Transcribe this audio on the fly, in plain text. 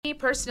Me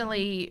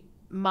personally,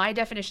 my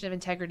definition of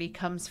integrity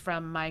comes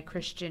from my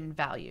Christian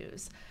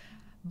values.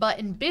 But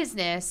in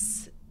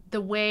business,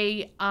 the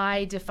way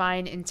I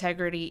define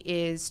integrity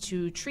is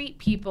to treat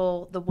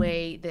people the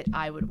way that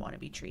I would want to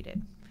be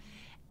treated.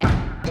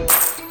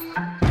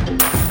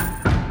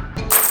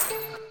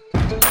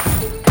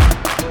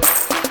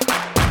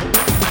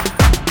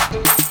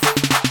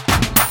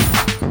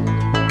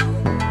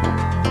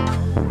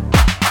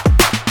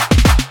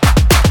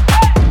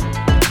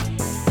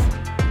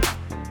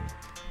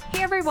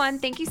 Everyone,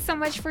 thank you so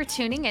much for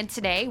tuning in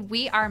today.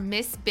 We are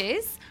Miss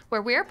Biz,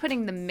 where we are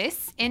putting the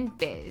Miss in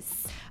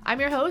Biz.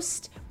 I'm your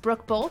host,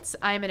 Brooke Bolts.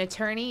 I'm an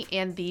attorney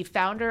and the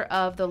founder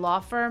of the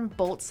law firm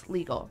Bolts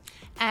Legal.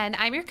 And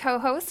I'm your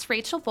co-host,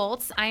 Rachel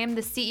Bolts. I am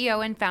the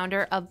CEO and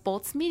founder of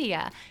Bolts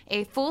Media,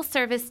 a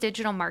full-service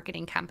digital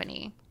marketing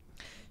company.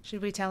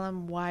 Should we tell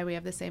them why we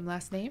have the same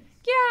last name?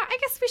 Yeah, I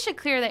guess we should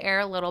clear the air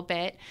a little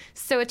bit.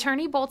 So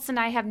Attorney Bolts and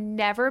I have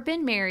never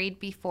been married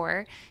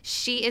before.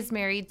 She is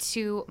married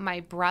to my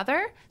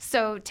brother.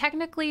 So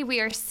technically we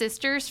are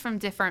sisters from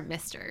different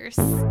misters.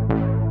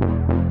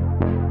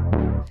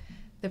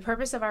 The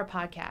purpose of our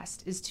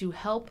podcast is to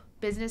help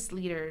business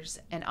leaders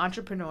and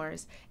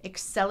entrepreneurs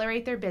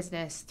accelerate their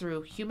business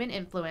through human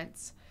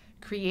influence,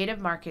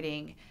 creative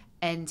marketing,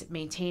 and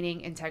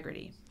maintaining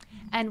integrity.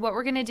 And what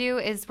we're going to do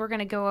is we're going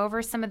to go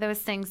over some of those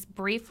things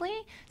briefly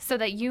so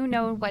that you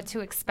know what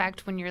to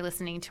expect when you're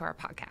listening to our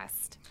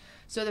podcast.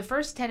 So the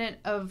first tenet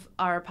of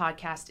our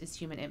podcast is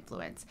human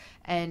influence.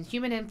 And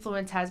human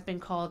influence has been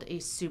called a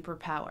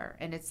superpower.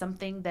 And it's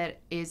something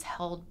that is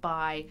held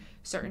by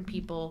certain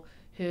people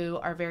who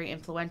are very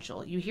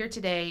influential. You hear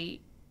today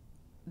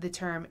the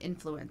term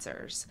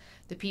influencers,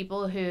 the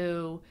people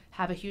who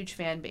have a huge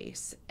fan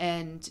base.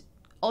 And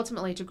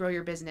ultimately, to grow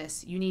your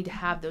business, you need to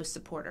have those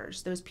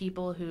supporters, those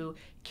people who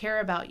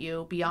care about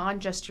you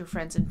beyond just your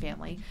friends and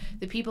family,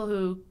 the people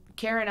who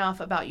care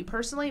enough about you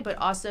personally, but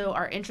also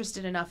are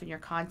interested enough in your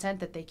content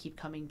that they keep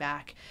coming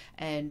back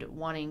and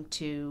wanting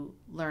to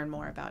learn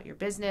more about your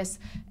business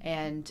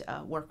and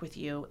work with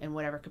you in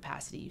whatever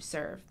capacity you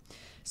serve.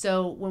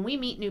 So when we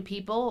meet new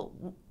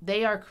people,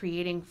 they are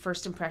creating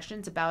first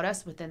impressions about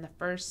us within the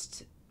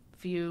first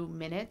few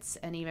minutes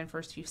and even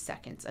first few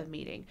seconds of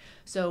meeting.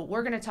 So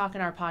we're going to talk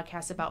in our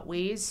podcast about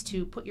ways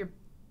to put your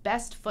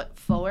best foot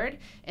forward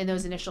in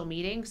those initial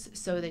meetings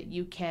so that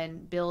you can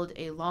build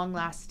a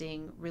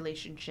long-lasting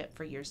relationship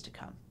for years to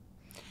come.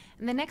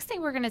 And the next thing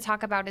we're going to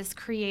talk about is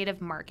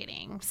creative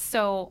marketing.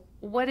 So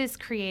what is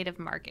creative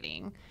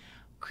marketing?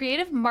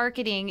 Creative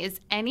marketing is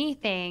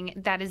anything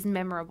that is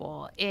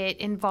memorable. It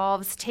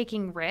involves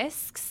taking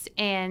risks,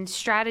 and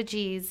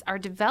strategies are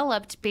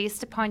developed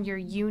based upon your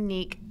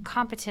unique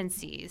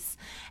competencies.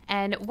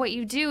 And what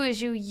you do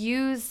is you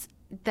use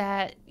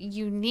that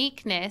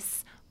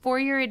uniqueness for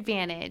your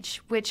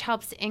advantage, which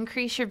helps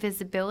increase your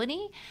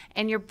visibility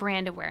and your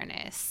brand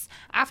awareness.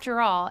 After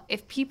all,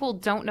 if people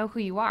don't know who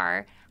you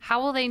are, how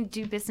will they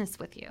do business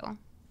with you?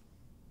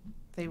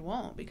 They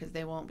won't, because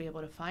they won't be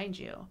able to find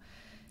you.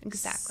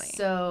 Exactly.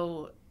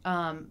 So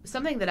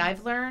something that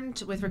I've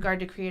learned with regard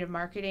to creative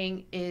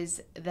marketing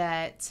is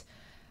that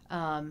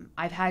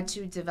I've had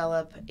to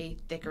develop a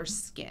thicker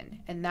skin,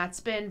 and that's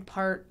been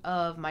part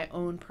of my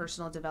own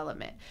personal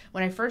development.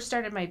 When I first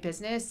started my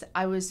business,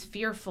 I was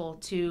fearful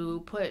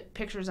to put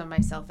pictures of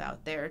myself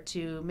out there,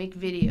 to make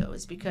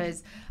videos,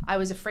 because I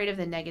was afraid of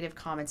the negative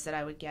comments that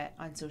I would get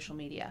on social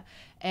media.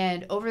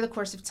 And over the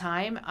course of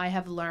time, I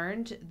have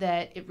learned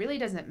that it really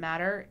doesn't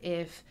matter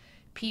if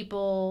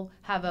people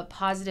have a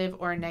positive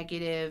or a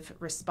negative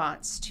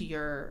response to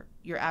your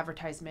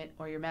advertisement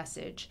or your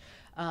message.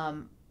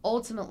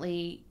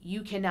 Ultimately,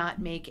 you cannot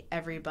make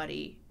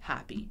everybody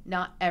happy.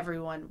 Not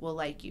everyone will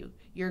like you.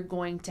 You're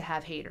going to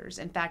have haters.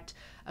 In fact,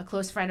 a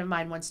close friend of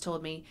mine once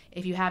told me,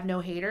 if you have no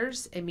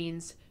haters, it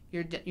means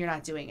you're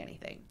not doing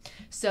anything.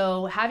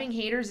 So having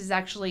haters is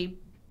actually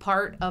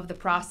part of the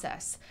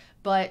process.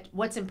 But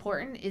what's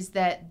important is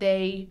that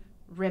they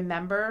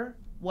remember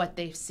what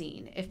they've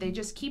seen. If they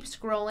just keep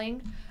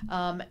scrolling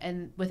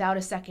and without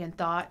a second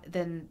thought,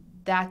 then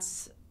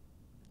that's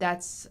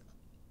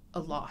a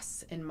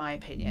loss, in my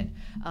opinion.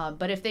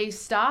 But if they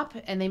stop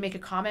and they make a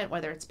comment,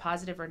 whether it's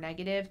positive or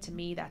negative, to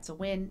me, that's a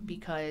win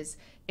because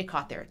it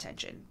caught their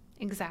attention.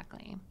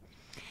 Exactly.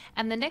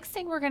 And the next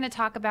thing we're going to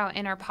talk about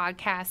in our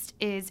podcast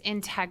is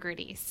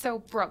integrity. So,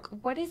 Brooke,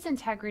 what is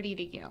integrity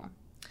to you?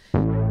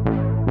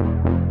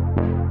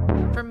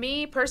 For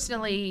me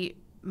personally,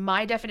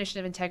 my definition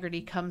of integrity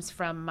comes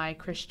from my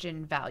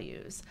Christian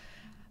values.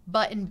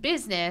 But in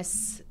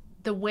business,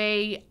 the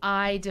way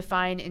I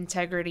define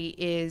integrity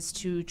is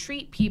to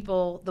treat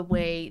people the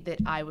way that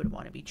I would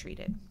want to be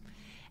treated.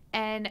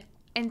 And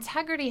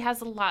integrity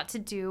has a lot to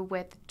do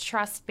with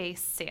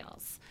trust-based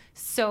sales.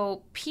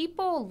 So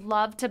people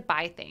love to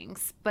buy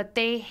things, but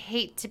they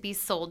hate to be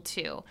sold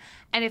to.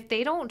 And if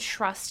they don't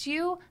trust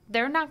you,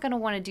 they're not going to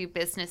want to do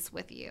business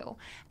with you.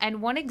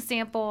 And one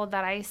example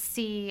that I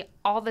see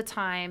all the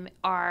time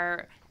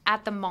are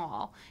at the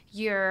mall.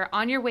 You're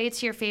on your way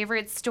to your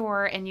favorite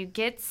store and you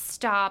get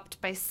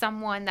stopped by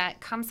someone that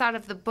comes out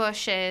of the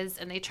bushes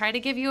and they try to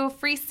give you a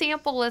free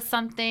sample of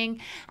something.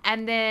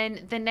 And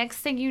then the next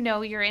thing you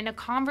know, you're in a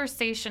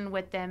conversation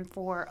with them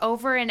for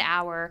over an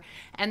hour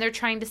and they're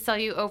trying to sell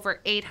you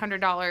over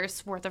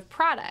 $800 worth of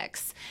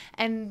products.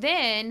 And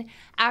then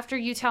after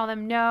you tell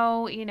them,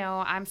 no,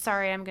 I'm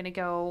sorry, I'm going to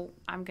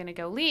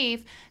go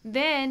leave,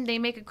 then they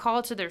make a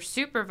call to their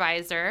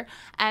supervisor.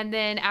 And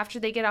then after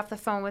they get off the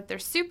phone with their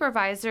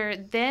supervisor,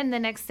 then the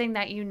next thing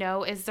that you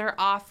know is they're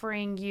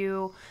offering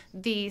you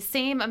the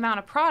same amount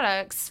of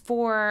products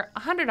for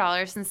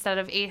 $100 instead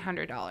of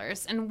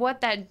 $800. And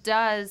what that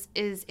does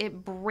is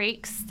it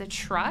breaks the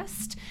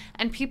trust,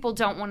 and people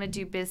don't want to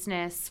do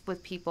business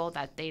with people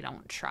that they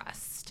don't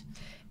trust.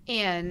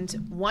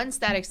 And once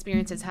that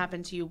experience has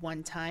happened to you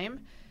one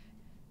time,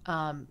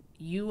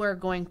 you are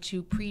going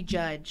to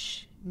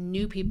prejudge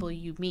new people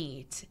you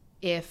meet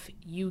if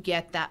you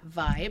get that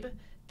vibe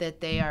that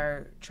they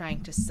are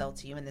trying to sell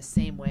to you in the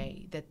same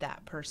way that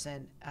that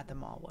person at the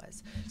mall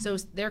was. So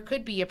there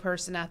could be a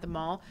person at the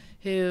mall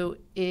who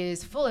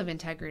is full of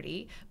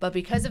integrity, but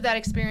because of that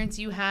experience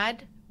you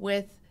had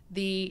with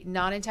the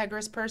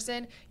non-integrous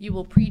person, you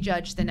will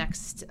prejudge the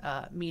next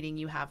meeting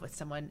you have with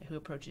someone who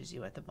approaches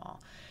you at the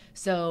mall.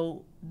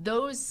 So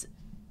those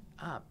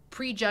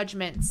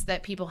prejudgments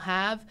that people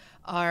have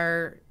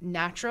are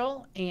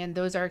natural, and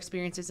those are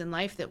experiences in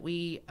life that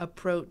we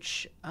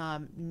approach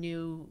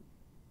new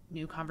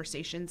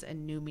conversations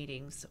and new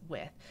meetings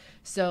with.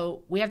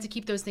 So we have to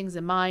keep those things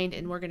in mind,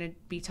 and we're going to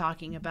be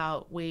talking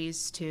about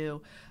ways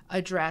to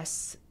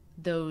address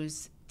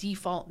those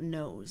default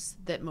no's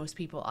that most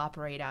people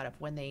operate out of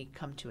when they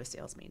come to a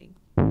sales meeting.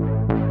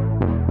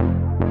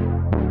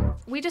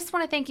 We just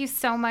want to thank you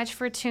so much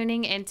for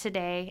tuning in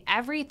today.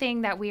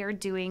 Everything that we are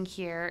doing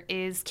here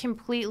is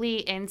completely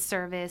in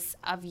service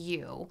of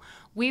you.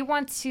 We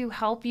want to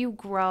help you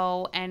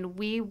grow, and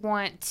we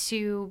want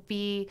to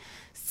be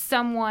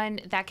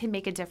someone that can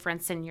make a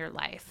difference in your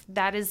life.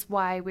 That is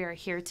why we are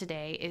here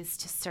today, is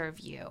to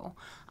serve you.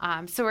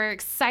 So we're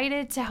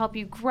excited to help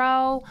you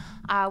grow.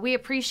 We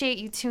appreciate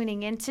you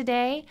tuning in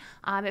today.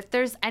 If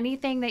there's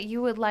anything that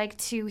you would like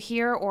to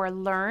hear or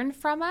learn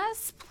from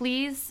us,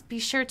 please be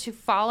sure to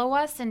follow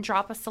us and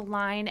drop us a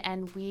line,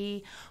 and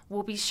we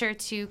will be sure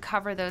to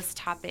cover those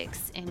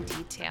topics in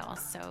detail.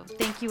 So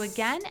thank you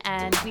again,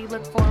 and we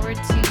look forward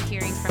to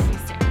hearing from you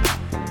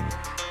soon.